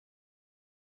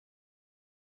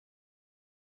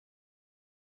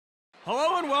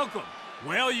Hello and welcome.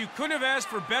 Well, you couldn't have asked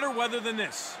for better weather than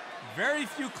this. Very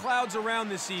few clouds around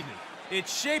this evening.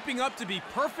 It's shaping up to be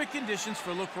perfect conditions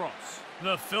for lacrosse.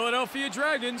 The Philadelphia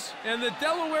Dragons and the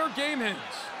Delaware Gamehens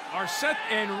are set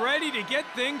and ready to get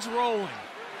things rolling.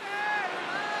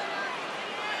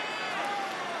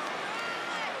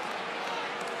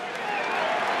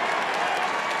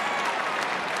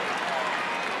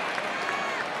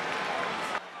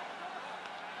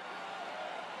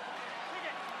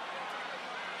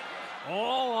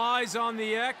 All eyes on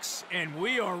the X, and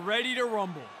we are ready to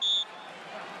rumble.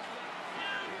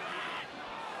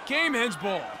 Gamehens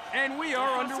ball, and we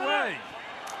are underway.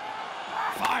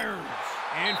 Fires.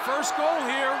 And first goal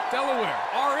here, Delaware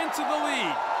are into the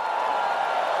lead.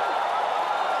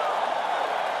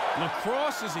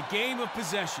 Lacrosse is a game of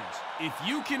possessions. If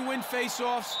you can win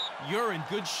face-offs, you're in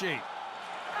good shape.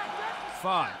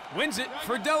 5 wins it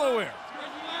for Delaware.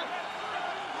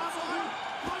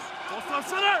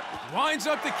 Winds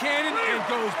up the cannon and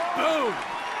goes boom.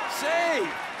 Save.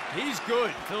 He's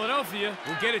good. Philadelphia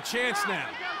will get a chance now.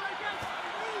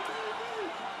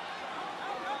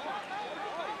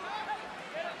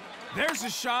 There's a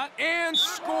shot and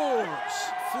scores.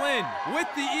 Flynn with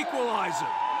the equalizer.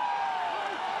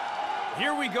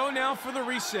 Here we go now for the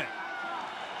reset.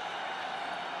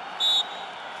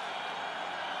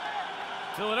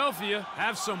 Philadelphia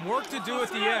have some work to do at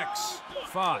the X.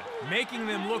 5, making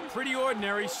them look pretty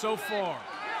ordinary so far.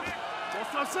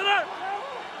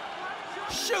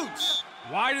 Shoots!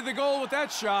 Wide of the goal with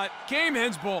that shot.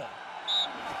 Gamehens ball.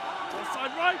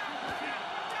 Side right.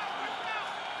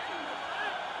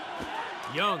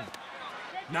 Young.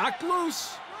 Knocked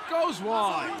loose. Goes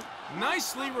wide.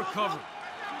 Nicely recovered.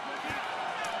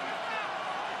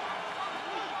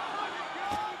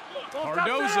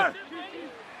 Cardoza.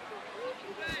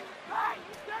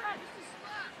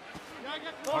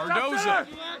 Cardoza.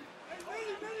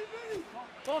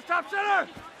 Ball top center.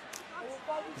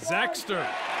 Zaxter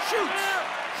shoots.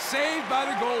 Saved by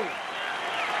the goalie.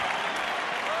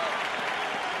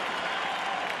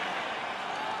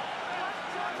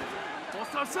 Ball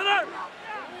top center.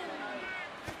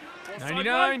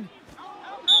 99.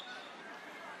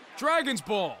 Dragons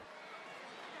ball.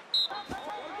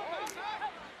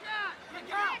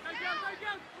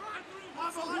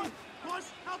 Push.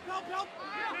 Help.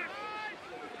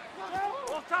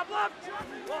 Ball top left.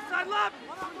 Ball side left.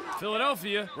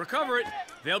 Philadelphia recover it.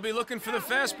 They'll be looking for the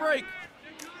fast break.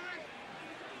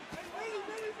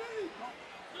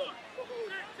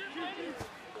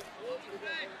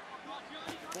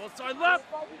 Ball side left.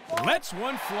 Lets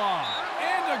one fly.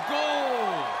 And a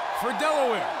goal for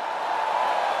Delaware.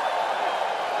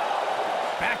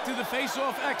 Back to the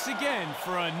face-off X again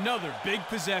for another big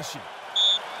possession.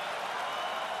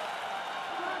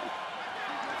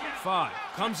 5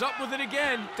 comes up with it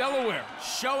again. Delaware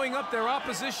showing up their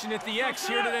opposition at the X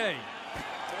here today.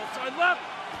 Ball side left.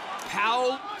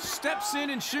 Powell steps in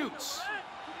and shoots.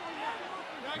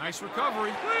 Nice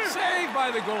recovery. Saved by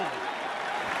the goalie.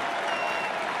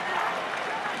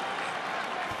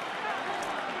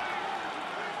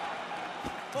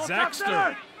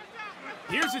 Zaxter.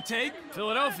 Here's a take.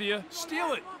 Philadelphia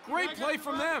steal it. Great play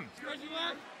from them.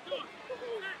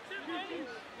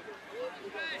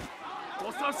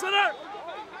 Ball top center.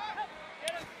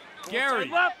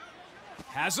 Gary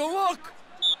has a look.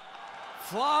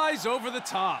 Flies over the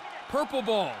top. Purple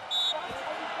ball.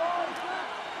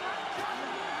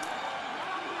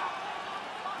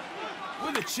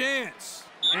 With a chance.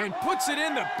 And puts it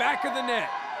in the back of the net.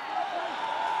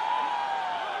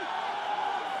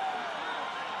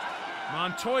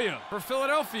 Montoya for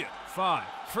Philadelphia. 5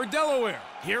 for Delaware.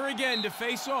 Here again to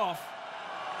face off.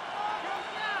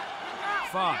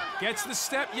 5 gets the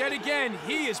step yet again.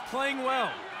 He is playing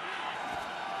well.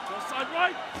 Ball side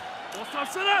right. Ball top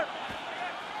center.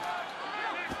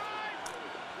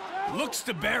 Looks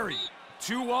to bury.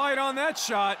 Too wide on that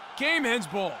shot. Gamehens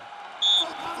ball.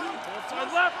 Ball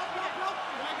side left.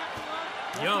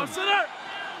 Young. Ball top center.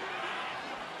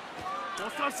 Ball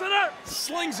top center.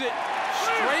 Slings it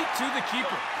straight to the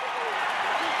keeper.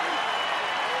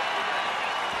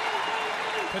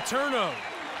 Paterno.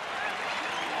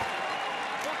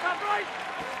 Ball top right.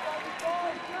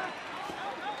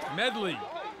 Medley.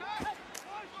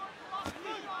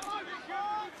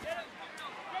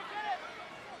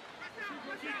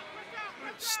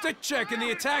 Stick check in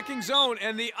the attacking zone,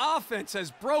 and the offense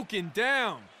has broken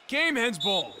down. Gamehens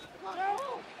ball.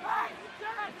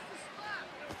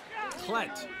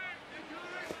 Klett.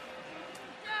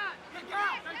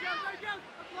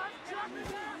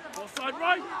 Ball side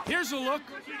right. Here's a look.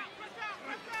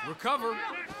 Recover.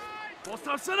 Ball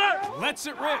top center. Lets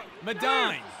it rip.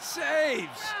 Medine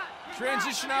saves.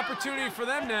 Transition opportunity for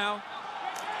them now.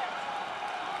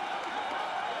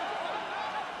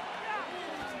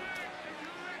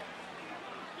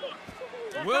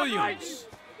 Williams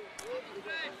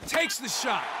takes the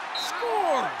shot,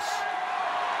 scores!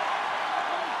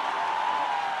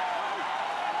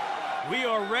 We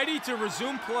are ready to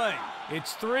resume play.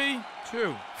 It's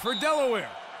 3-2 for Delaware.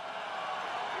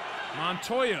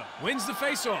 Montoya wins the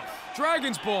faceoff.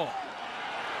 Dragons ball.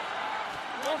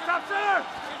 Ball top center.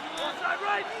 Ball side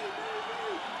right.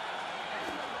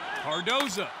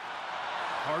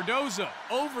 Cardoza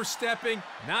overstepping,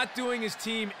 not doing his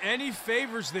team any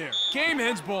favors there. Game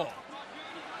ends ball.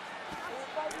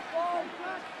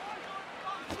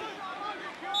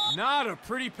 Not a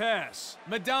pretty pass.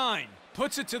 Medine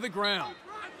puts it to the ground.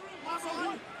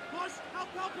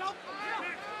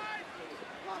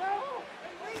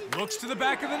 Looks to the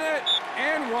back of the net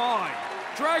and wide.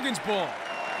 Dragons ball.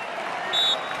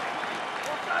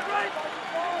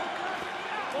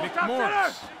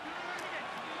 McMorris.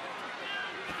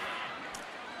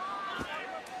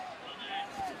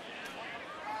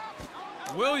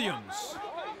 Williams.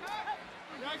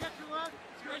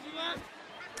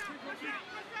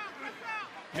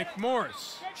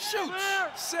 McMorris shoots,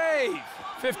 save.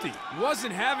 50,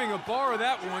 wasn't having a bar of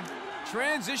that one.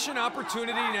 Transition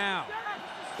opportunity now.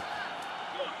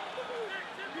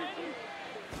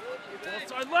 Ball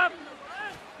side left.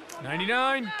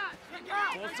 99.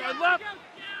 Ball side left.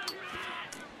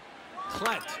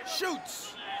 Klett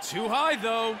shoots. Too high,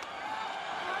 though.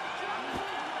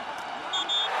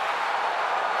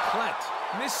 Klett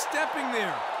misstepping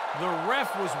there. The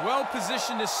ref was well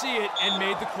positioned to see it and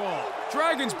made the call.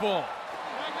 Dragons ball.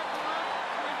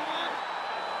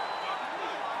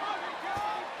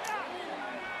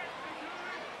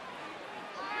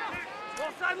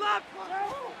 Ball side left.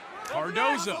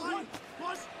 Cardoza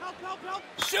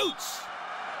shoots.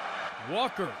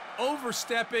 Walker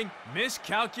overstepping,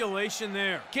 miscalculation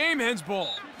there. Game ends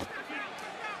ball.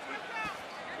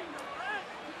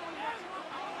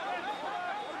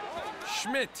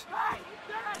 Schmidt.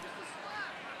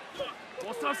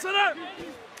 Ball top center.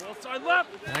 Ball side left.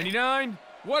 99.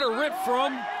 What a rip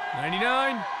from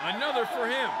 99. Another for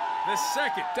him. The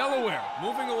second. Delaware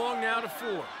moving along now to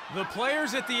 4. The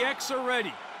players at the X are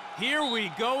ready. Here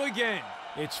we go again.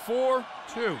 It's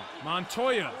 4-2.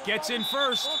 Montoya gets in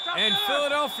first, and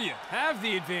Philadelphia have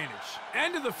the advantage.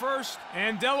 End of the first,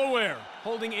 and Delaware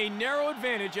holding a narrow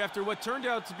advantage after what turned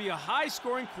out to be a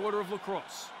high-scoring quarter of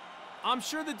lacrosse. I'm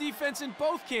sure the defense in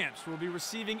both camps will be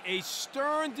receiving a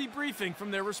stern debriefing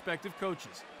from their respective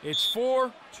coaches. It's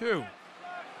 4-2.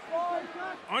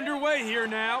 Underway here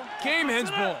now. Game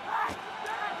ends ball.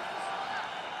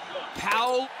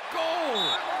 Powell, goal.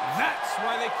 That's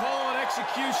why they call an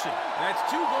execution. That's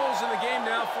 2 goals in the game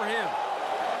now for him.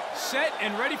 Set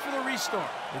and ready for the restart.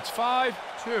 It's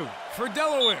 5-2 for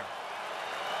Delaware.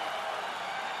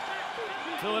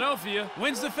 Philadelphia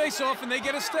wins the faceoff and they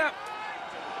get a step.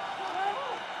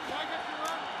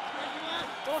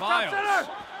 Ball top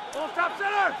center. Ball top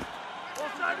center. Ball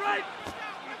side right.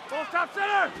 Ball top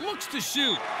center. Looks to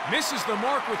shoot. Misses the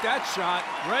mark with that shot.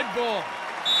 Red ball.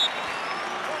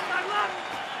 Ball side left.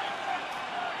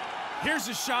 Here's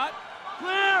a shot.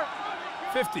 Clear.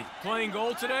 50. Playing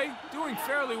goal today. Doing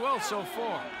fairly well so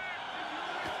far.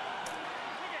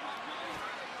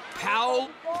 Powell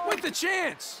with the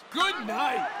chance. Good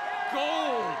night.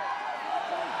 Goal.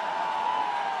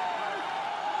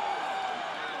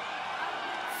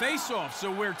 Face-offs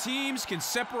are where teams can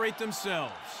separate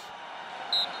themselves.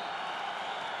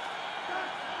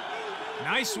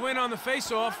 Nice win on the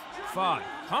face-off. 5.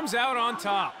 Comes out on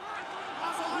top.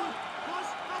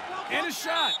 And a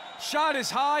shot. Shot is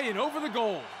high and over the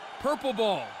goal. Purple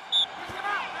ball.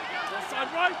 Ball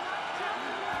side right.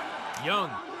 Young.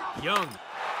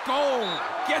 Goal.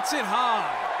 Gets it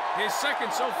high. His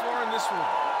second so far in this one.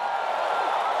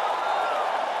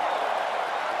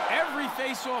 Every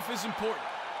face-off is important.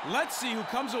 Let's see who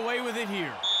comes away with it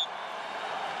here.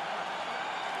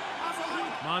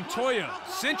 Montoya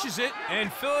cinches it,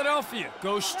 and Philadelphia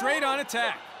goes straight on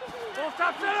attack. Ball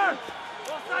top center.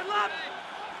 Ball side left.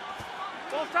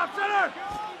 Ball top center.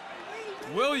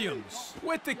 Williams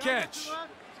with the catch.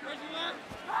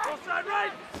 Ball side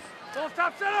right. Ball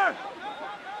top center.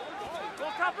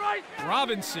 Ball top right.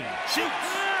 Robinson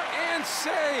shoots and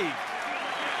saved.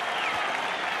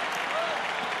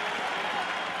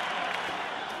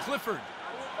 Clifford.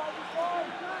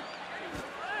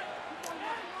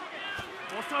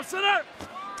 Ball top center.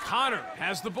 Connor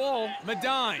has the ball.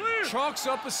 Medine chalks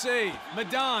up a save.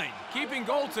 Medine keeping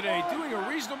goal today, doing a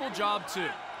reasonable job too.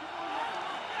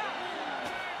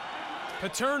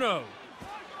 Paterno.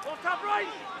 Ball top right.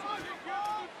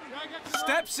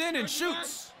 Steps in and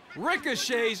shoots.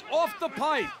 Ricochets off the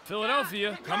pipe.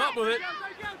 Philadelphia come up with it.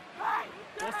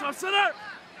 Stop center.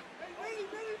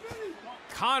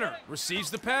 Connor receives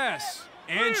the pass.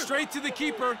 And straight to the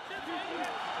keeper.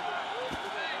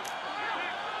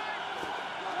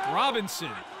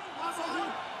 Robinson.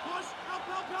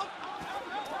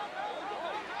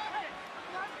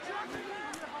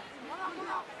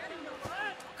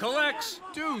 Collects.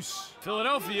 Deuce.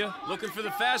 Philadelphia looking for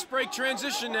the fast break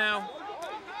transition now.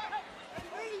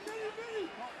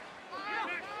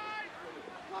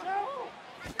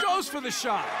 Goes for the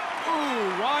shot.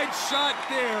 Ooh, wide shot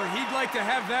there. He'd like to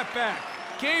have that back.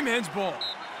 Game ends ball.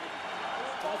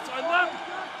 Outside left.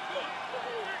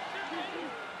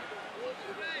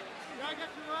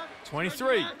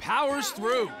 23. Powers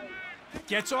through.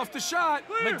 Gets off the shot.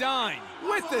 Medine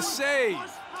with the save.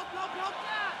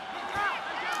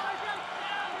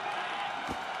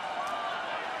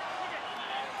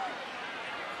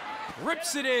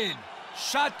 Rips it in.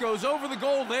 Shot goes over the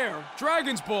goal there.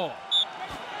 Dragons ball.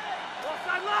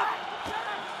 Outside left.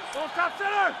 Stop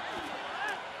center.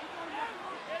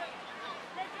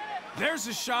 There's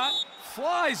a shot.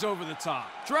 Flies over the top.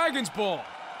 Dragons ball.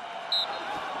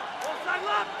 Outside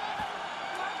left.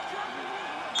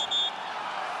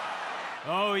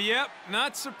 Oh, yep.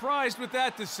 Not surprised with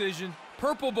that decision.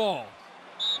 Purple ball.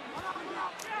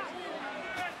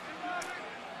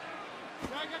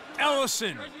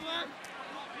 Ellison.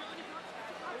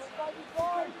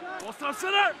 Stop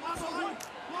center.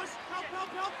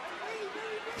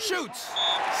 Shoots.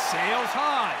 Sails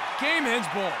high. Game ends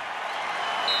ball.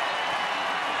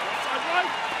 Outside right.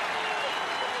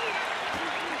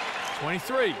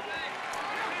 23.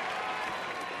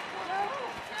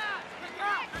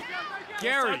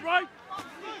 Gary Outside right.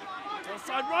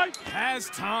 Outside right. has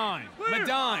time.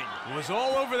 Medine was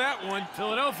all over that one.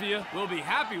 Philadelphia will be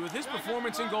happy with his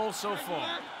performance in goal so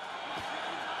far.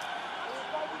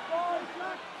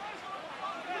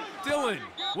 Dillon,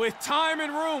 with time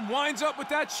and room, winds up with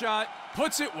that shot,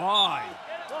 puts it wide.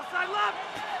 Outside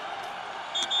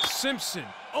left. Simpson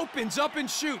opens up and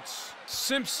shoots.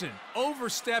 Simpson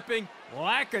overstepping,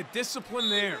 lack of discipline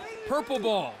there. Purple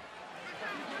ball.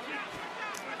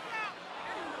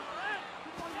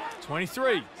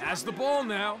 23 has the ball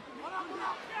now.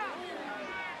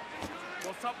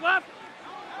 Up left.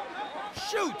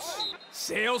 Shoots.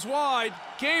 Sails wide.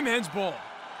 Game ends ball.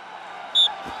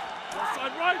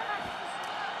 Outside right.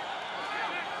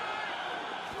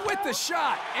 With the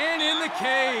shot and in the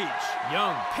cage.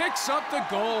 Young picks up the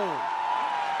goal.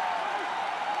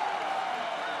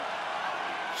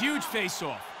 Huge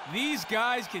face-off. These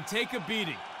guys can take a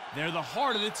beating. They're the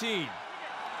heart of the team.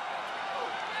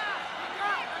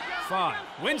 5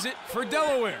 wins it for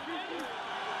Delaware.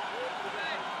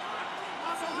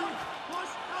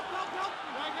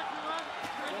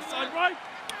 Outside right.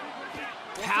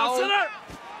 Powell.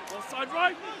 Outside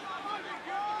right.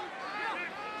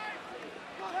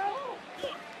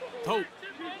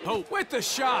 Hope with the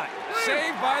shot.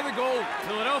 Saved by the goal.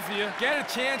 Philadelphia get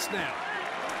a chance now.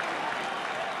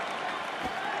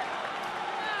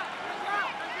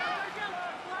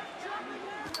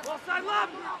 Outside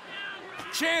left.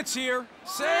 Chance here.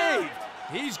 Saved.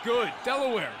 He's good.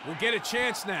 Delaware will get a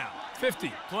chance now.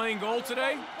 50 playing goal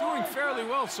today. Doing fairly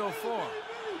well so far.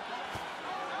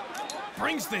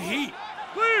 Brings the heat.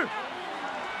 Clear.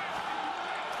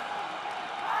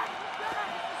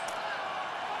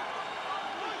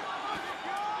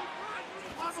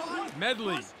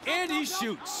 Medley, and he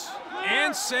shoots.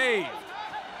 And saved.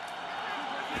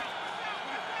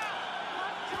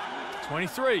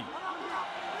 23.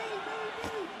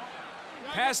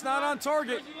 Pass not on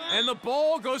target, and the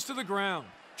ball goes to the ground.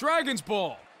 Dragons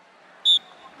ball.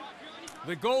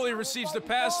 The goalie receives the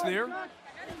pass there.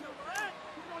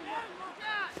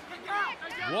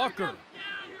 Walker.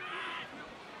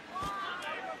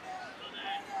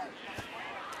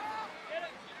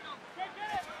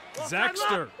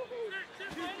 Zaxter.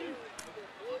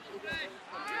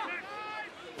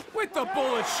 With the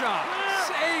bullet shot.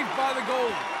 Saved by the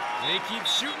goalie. They keep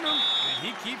shooting him, and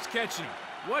he keeps catching him.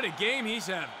 What a game he's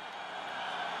having.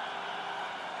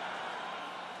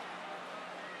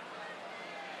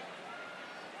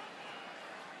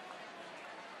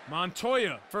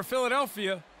 Montoya for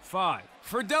Philadelphia. 5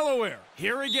 for Delaware.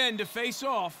 Here again to face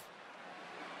off.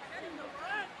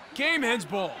 Game ends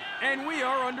ball, and we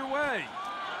are underway.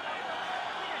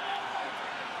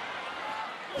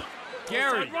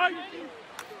 Gary.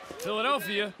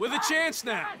 Philadelphia with a chance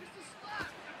now.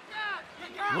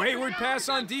 Wayward pass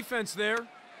on defense there.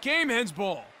 Game ends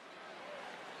ball.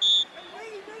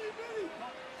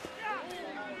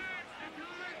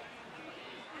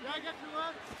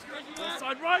 Ball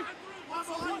side right.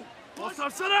 Ball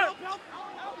side center.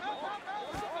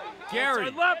 Gary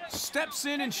Outside left. steps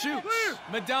in and shoots.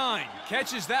 Medine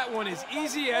catches that one as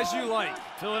easy as you like.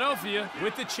 Philadelphia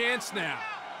with the chance now.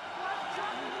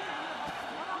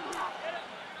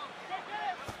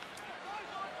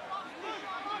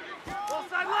 Ball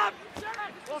side left.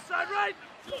 Ball side right.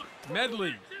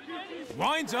 Medley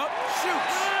winds up,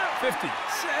 shoots. 50,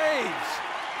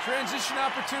 saves. Transition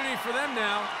opportunity for them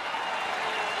now.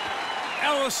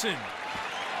 Ellison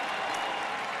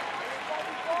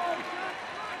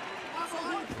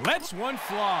lets one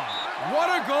fly. What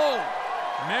a goal!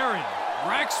 Marion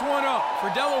racks one up for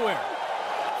Delaware.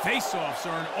 Faceoffs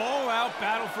are an all-out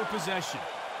battle for possession.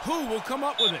 Who will come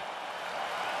up with it?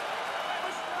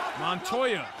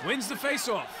 Montoya wins the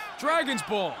faceoff. Dragons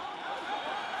ball.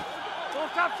 Ball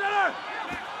top center.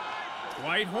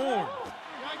 White horn.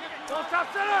 Ball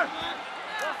top center.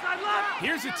 Ball side left.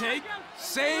 Here's a take.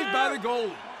 Saved by the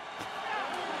goalie.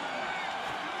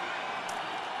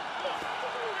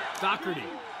 Doherty.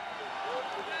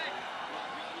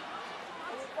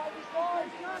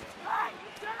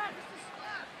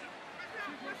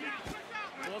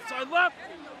 Ball side left.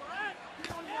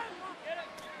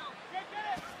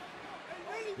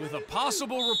 With a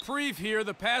possible reprieve here,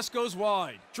 the pass goes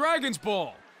wide. Dragons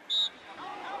ball.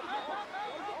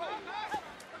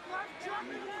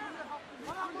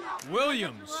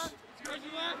 Williams.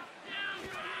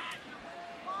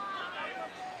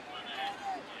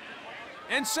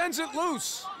 And sends it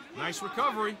loose. Nice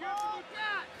recovery.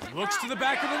 Looks to the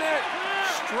back of the net.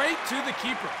 Straight to the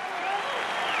keeper.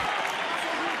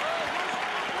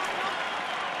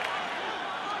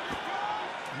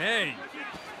 May.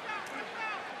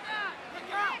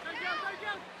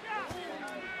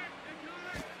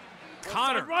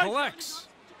 Connor collects.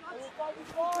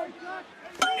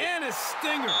 And a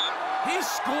stinger. He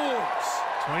scores.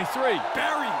 23.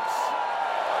 Buries.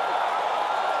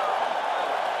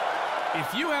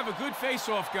 If you have a good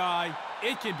face-off guy,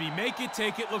 it can be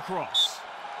make-it-take-it lacrosse.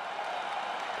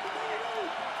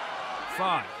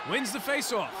 5. Wins the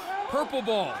face-off. Purple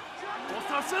ball. Ball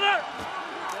side center.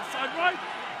 Ball side right.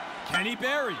 Kenny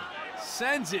Berry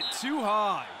sends it too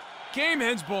high. Game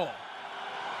ends ball.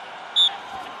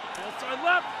 Ball side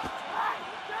left.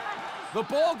 The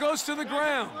ball goes to the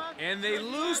ground, and they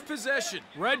lose possession.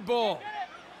 Red ball.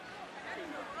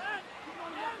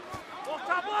 Ball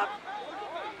top left.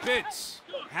 Bitts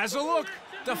has a look.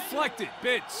 Deflected.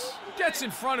 Bitts gets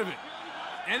in front of it,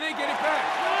 and they get it back.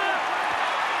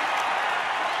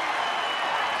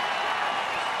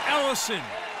 Ellison.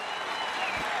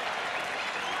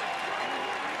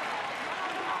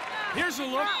 Here's a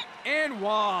look, and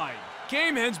wide.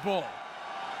 Game ends ball.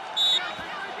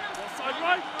 Ball side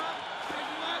right.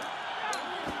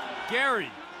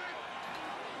 Gary.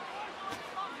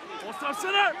 Ball top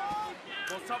center.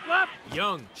 Ball top left.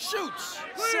 Young shoots.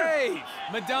 Save.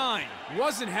 Medine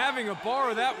wasn't having a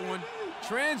bar of that one.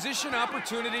 Transition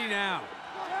opportunity now.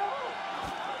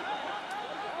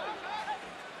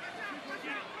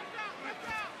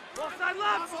 Ball side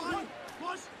left.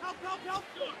 Push. Help.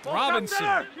 Ball Robinson.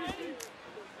 top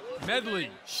Medley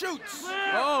shoots.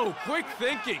 Oh, quick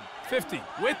thinking. 50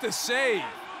 with the save.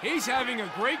 He's having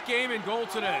a great game in goal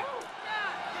today.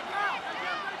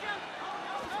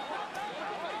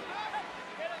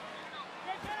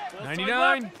 center.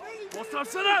 99. Ball top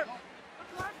center.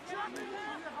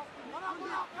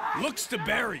 Looks to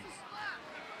Barry.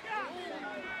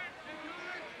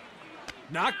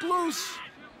 Knocked loose.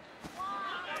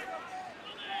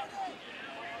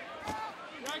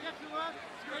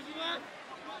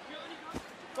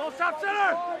 Ball top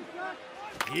center.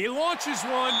 He launches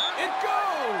one. It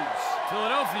goes.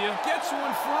 Philadelphia gets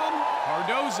one from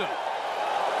Cardozo.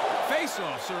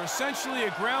 Faceoffs are essentially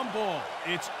a ground ball.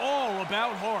 It's all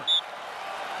about heart.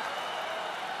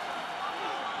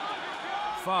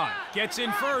 5 gets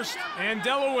in first, and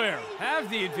Delaware have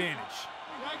the advantage.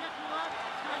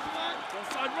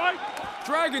 Ball side right.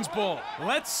 Dragons ball.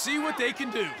 Let's see what they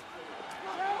can do.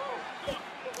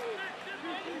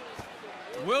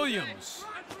 Williams.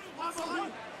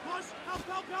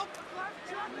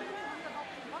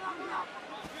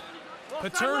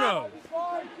 Paterno.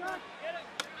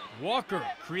 Walker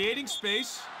creating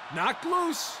space. Knocked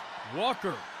loose.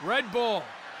 Walker. Red ball.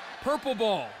 Purple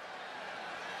ball.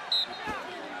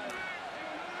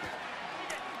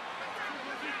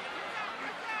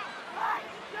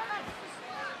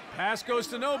 Pass goes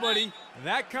to nobody.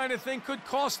 That kind of thing could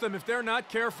cost them if they're not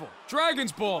careful.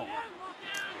 Dragons ball.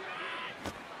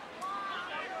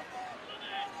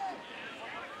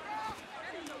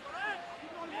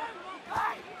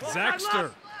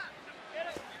 Zaxter.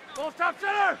 Ball top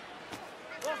center.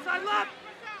 Offside left.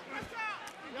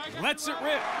 Lets it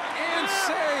rip and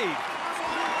save.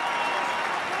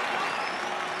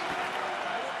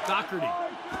 Doherty.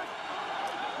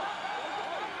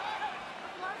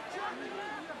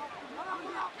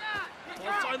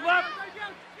 Offside left.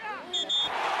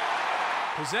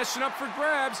 Possession up for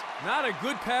grabs. Not a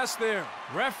good pass there.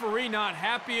 Referee not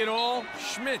happy at all.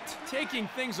 Schmidt taking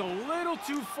things a little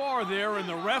too far there, and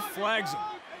the ref flags him.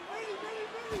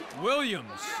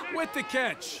 Williams with the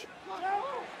catch.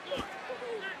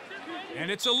 And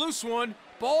it's a loose one.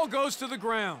 Ball goes to the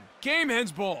ground. Game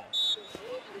ends ball.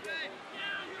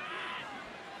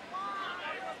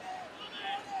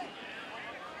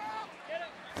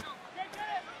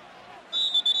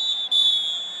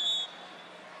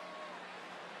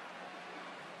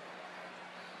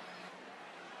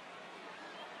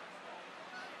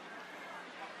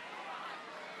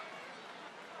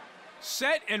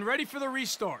 Set and ready for the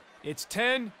restart. It's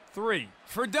 10-3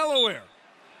 for Delaware.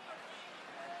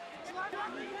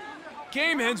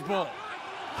 Game ends ball.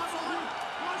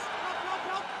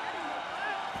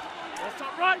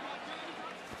 Offside right.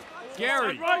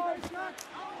 Gary. Right.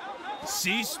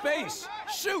 Sees space.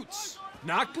 Shoots.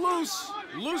 Knocked loose.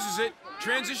 Loses it.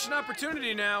 Transition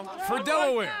opportunity now for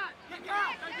Delaware.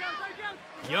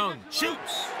 Young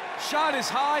shoots. Shot is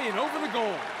high and over the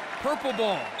goal. Purple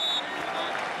ball.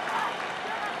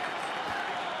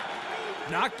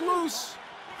 Knocked loose.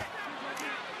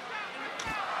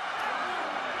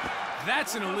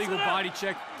 That's an illegal body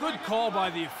check. Good call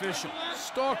by the official.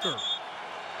 Stalker.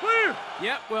 Clear.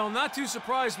 Yep, well, not too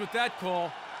surprised with that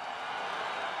call.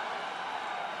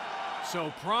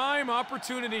 So prime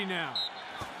opportunity now.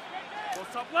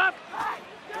 Post up left.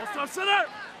 Post up center.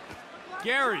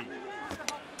 Gary.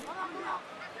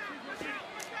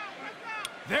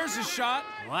 There's a shot.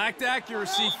 Lacked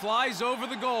accuracy, flies over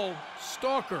the goal.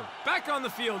 Stalker back on the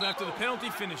field after the penalty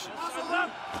finishes.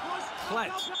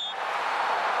 Klett.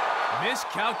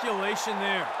 Miscalculation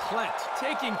there. Klett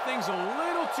taking things a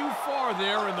little too far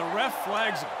there, and the ref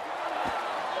flags him.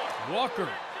 Walker.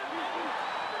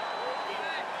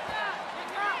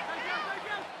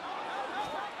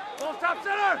 Post up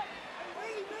center.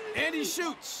 And he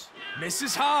shoots.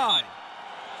 Misses high.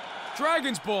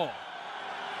 Dragons ball.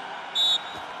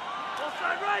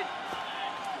 Offside right.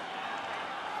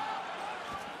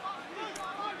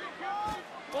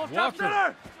 Post up Walker.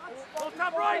 center. Post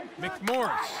up right.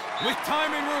 McMorris with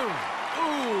time and room.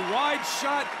 Ooh, wide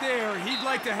shot there. He'd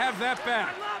like to have that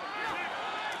back.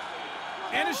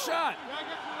 And a shot.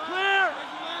 Clear.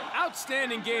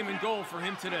 Outstanding game and goal for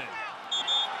him today.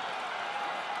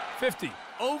 50.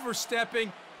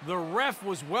 Overstepping. The ref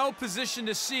was well positioned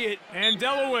to see it, and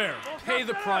Delaware pay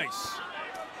the price.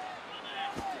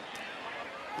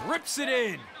 Rips it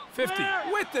in. 50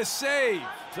 with the save.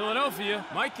 Philadelphia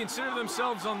might consider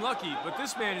themselves unlucky, but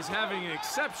this man is having an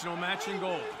exceptional match in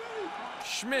goal.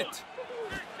 Schmidt.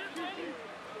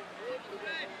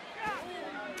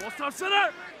 Post up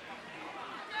center.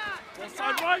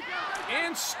 Offside right.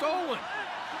 And stolen.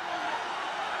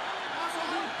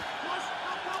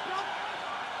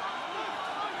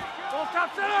 Post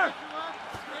up center.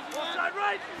 Offside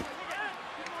right.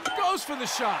 Goes for the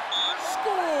shot.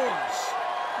 Scores.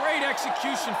 Great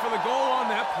execution for the goal on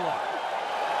that play.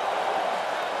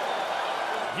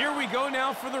 Here we go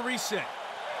now for the reset.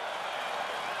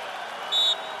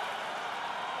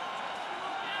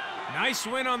 Nice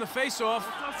win on the faceoff.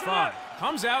 5.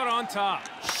 Comes out on top.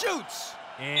 Shoots.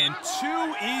 And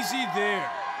too easy there.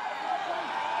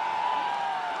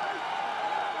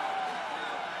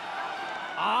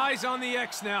 Eyes on the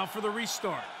X now for the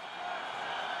restart.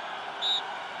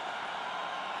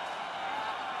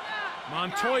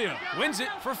 Montoya wins it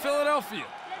for Philadelphia.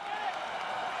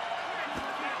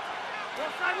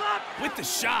 With the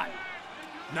shot.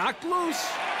 Knocked loose.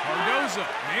 Cardoza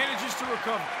manages to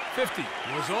recover. 50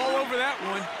 was all over that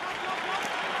one.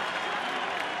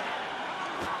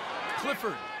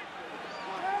 Clifford.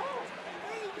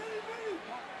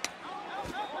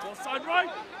 Offside right.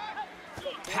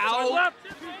 Powell. Left.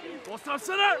 Offside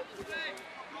center.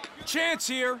 Chance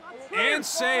here. And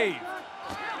save.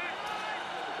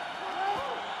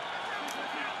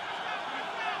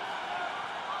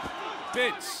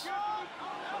 Bitts.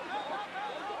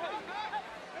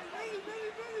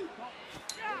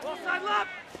 Offside left.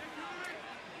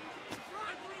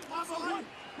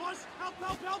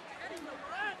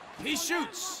 He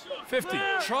shoots. 50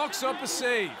 chalks up a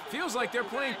save. Feels like they're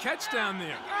playing catch down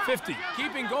there. 50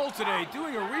 keeping goal today,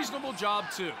 doing a reasonable job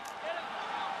too.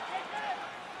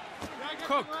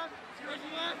 Cook.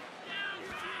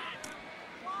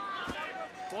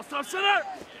 Offside center.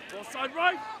 Offside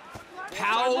right.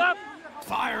 Powell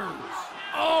fires.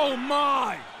 Oh,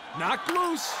 my! Knocked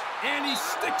loose, and he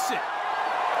sticks it.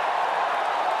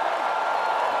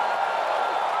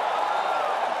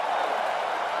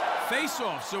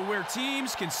 Face-offs are where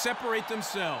teams can separate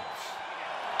themselves.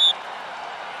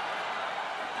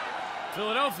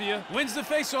 Philadelphia wins the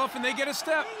face-off, and they get a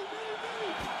step.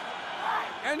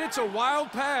 And it's a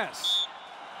wild pass.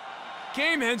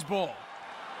 Game ends ball.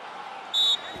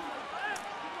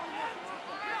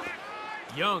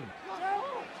 Young.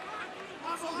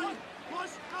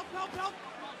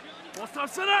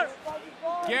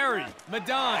 Gary,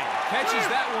 Medine catches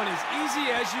that one as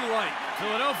easy as you like.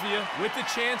 Philadelphia with the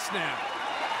chance now.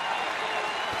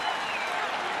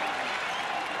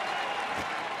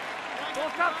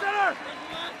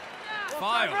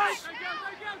 Files.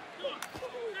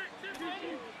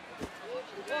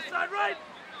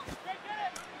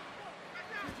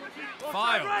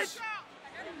 Files.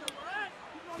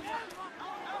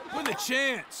 With a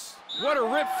chance. What a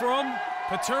rip from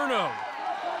Paterno.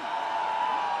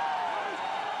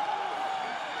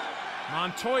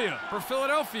 Montoya for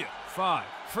Philadelphia. 5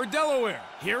 for Delaware.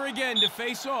 Here again to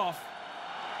face off.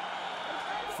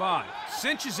 5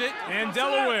 cinches it, and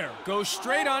Delaware goes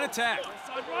straight on attack.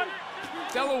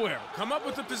 Delaware come up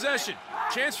with the possession.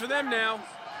 Chance for them now.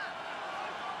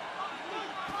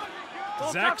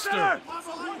 Zaxter.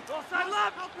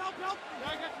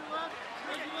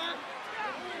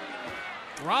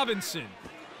 Robinson.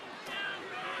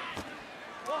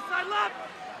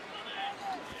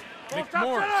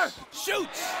 McMorris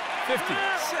shoots. 50.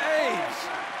 Saves.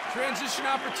 Transition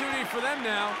opportunity for them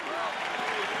now.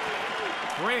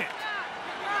 Grant.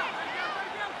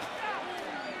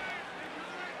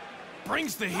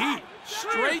 Brings the heat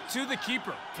straight to the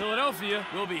keeper. Philadelphia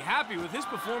will be happy with his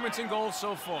performance and goals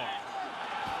so far.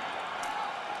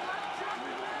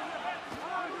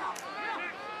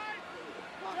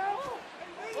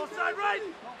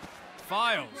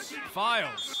 Files.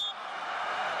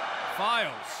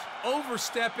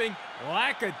 Overstepping,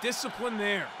 lack of discipline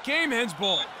there. Game ends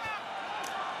ball.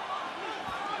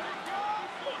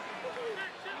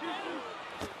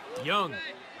 Young.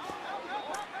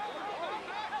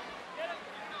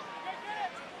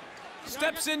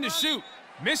 Steps in to shoot.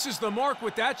 Misses the mark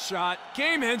with that shot.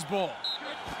 Game ends ball.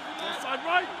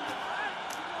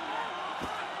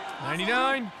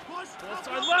 99.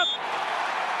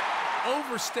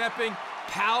 Overstepping.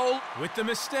 Powell with the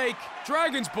mistake.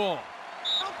 Dragons ball.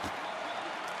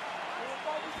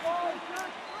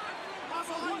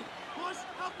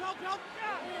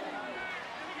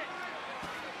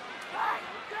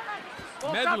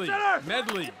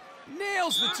 Medley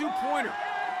nails the two-pointer.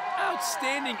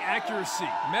 Outstanding accuracy.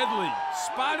 Medley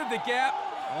spotted the gap,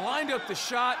 lined up the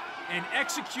shot, and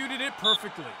executed it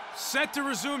perfectly. Set to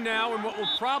resume now in what will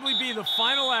probably be the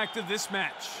final act of this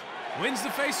match. Wins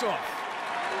the face-off.